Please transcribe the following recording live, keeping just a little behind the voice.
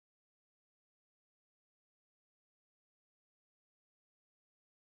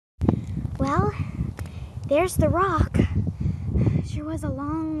Well, there's the rock. Sure was a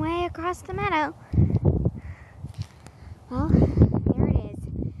long way across the meadow. Well, there it is.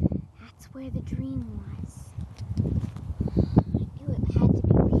 That's where the dream was. I knew it had to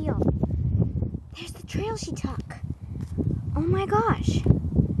be real. There's the trail she took. Oh my gosh.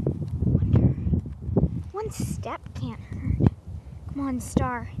 Wonder, one step can't hurt. Come on,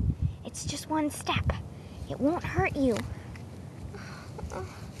 Star. It's just one step. It won't hurt you.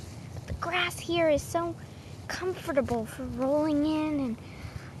 The grass here is so comfortable for rolling in, and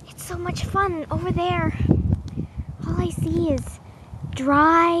it's so much fun over there. All I see is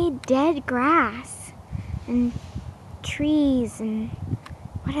dry, dead grass and trees, and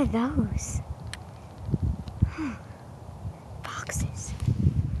what are those? Boxes.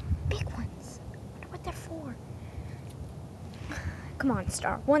 Big ones. I wonder what they're for. Come on,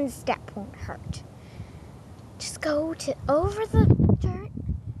 Star. One step won't hurt. Just go over the dirt,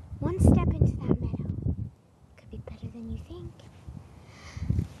 one step into that meadow. Could be better than you think.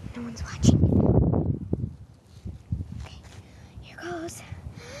 No one's watching. Okay, here goes.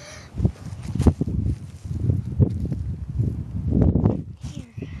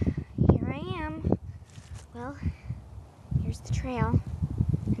 Here I am. Well, here's the trail.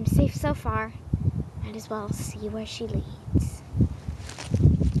 I'm safe so far. Might as well see where she leads.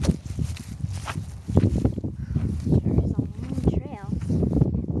 Sure is a long trail.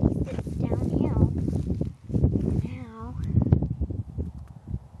 At least it's downhill. Now,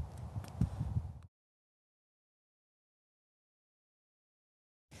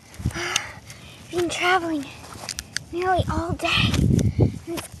 I've been traveling nearly all day.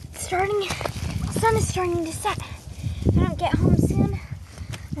 And the sun is starting to set. If I don't get home soon,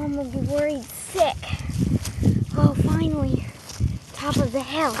 Mom will be worried sick. Oh, finally, top of the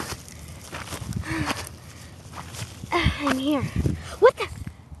hill. I'm here. What the?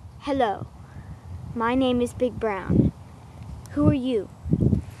 Hello. My name is Big Brown. Who are you?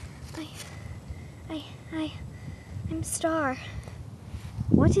 I'm Star.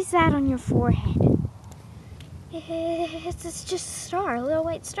 What is that on your forehead? It's just a star, a little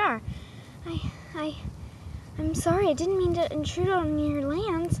white star. I'm sorry, I didn't mean to intrude on your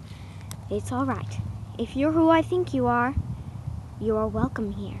lands. It's all right. If you're who I think you are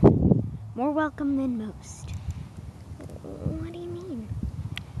welcome here. More welcome than most. What do you mean?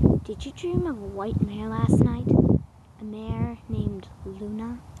 Did you dream of a white mare last night? A mare named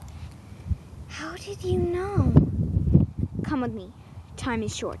Luna? How did you know? Come with me. Time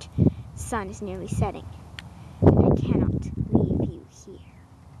is short. The sun is nearly setting. And I cannot leave you here.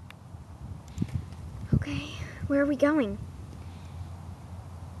 Okay, where are we going?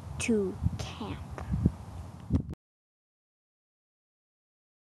 To camp.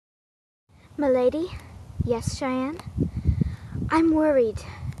 Milady? Yes, Cheyenne? I'm worried.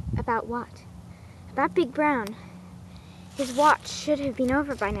 About what? About Big Brown. His watch should have been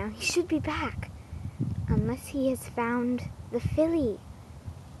over by now. He should be back. Unless he has found the filly.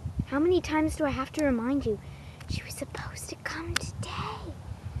 How many times do I have to remind you? She was supposed to come today.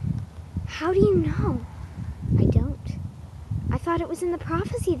 How do you know? I don't. I thought it was in the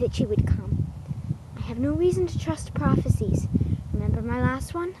prophecy that she would come. I have no reason to trust prophecies. Remember my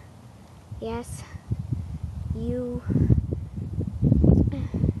last one? Yes. You...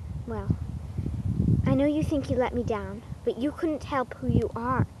 Well, I know you think you let me down, but you couldn't help who you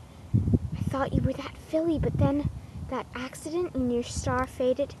are. I thought you were that filly, but then that accident and your star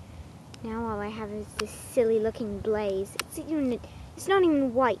faded. Now all I have is this silly-looking blaze. It's not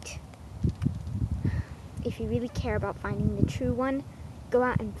even white. If you really care about finding the true one, go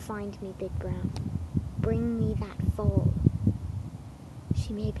out and find me, Big Brown. Bring me that foal.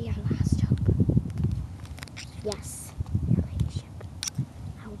 She may be our last hope. Yes, your ladyship.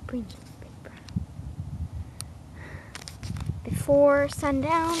 I will bring you, Big Brown. Before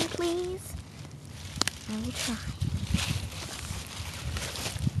sundown, please. I will try.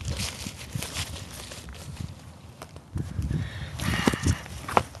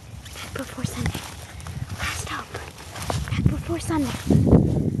 Back before sundown. Last hope. Back before sundown.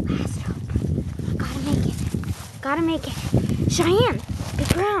 Last hope. Gotta make it. Gotta make it. Cheyenne! Big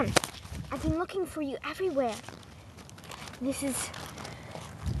Brown! I've been looking for you everywhere. This is...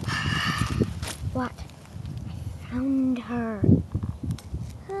 What? I found her.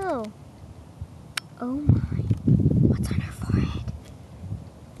 Who? Oh my. What's on her forehead?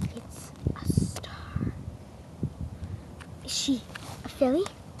 It's a star. Is she a filly?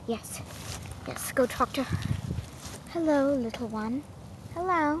 Yes. Yes, go talk to her. Hello, little one.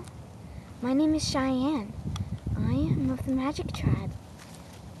 Hello. My name is Cheyenne. I am of the magic tribe.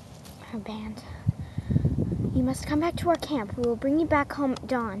 Her band. You must come back to our camp. We will bring you back home at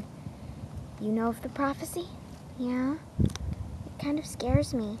dawn. You know of the prophecy? Yeah? It kind of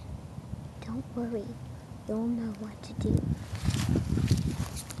scares me. Don't worry. You'll know what to do.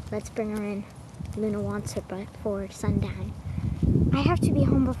 Let's bring her in. Luna wants her before sundown. I have to be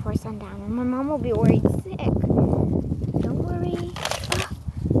home before sundown, and my mom will be worried sick. Don't worry.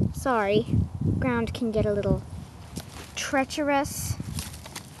 Sorry. Ground can get a little treacherous.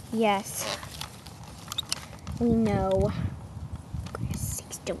 Yes. We know. Goodness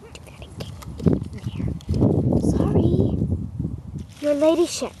sakes, don't do that again. There. Sorry. Your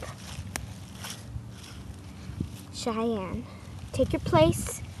ladyship. Cheyenne, take your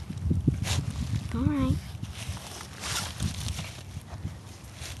place. All right.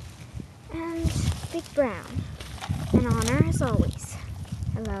 And Big Brown, an honor as always.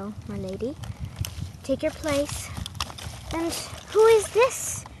 Hello, my lady. Take your place. And who is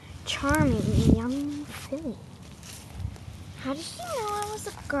this charming young filly? How did you know I was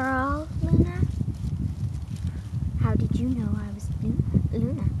a girl, Luna? How did you know I was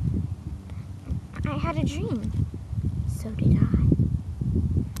Luna? I had a dream. So did I.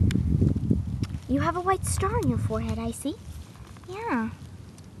 You have a white star on your forehead, I see. Yeah.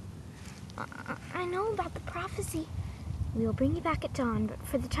 I know about the prophecy. We will bring you back at dawn, but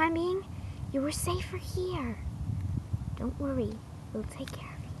for the time being, you were safer here. Don't worry. We'll take care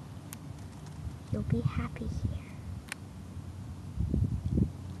of you. You'll be happy here.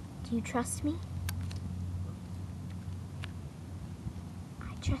 Do you trust me?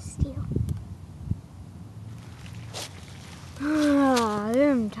 I trust you.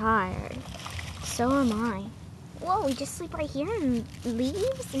 I'm tired. So am I. Whoa, we just sleep right here in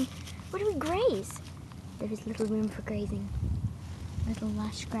leaves? And where do we graze? There's little room for grazing. Little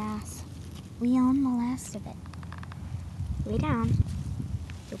lush grass. We own the last of it. Lay down.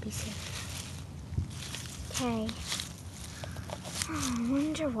 You'll be safe. Okay. I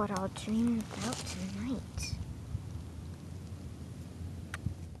wonder what I'll dream about tonight.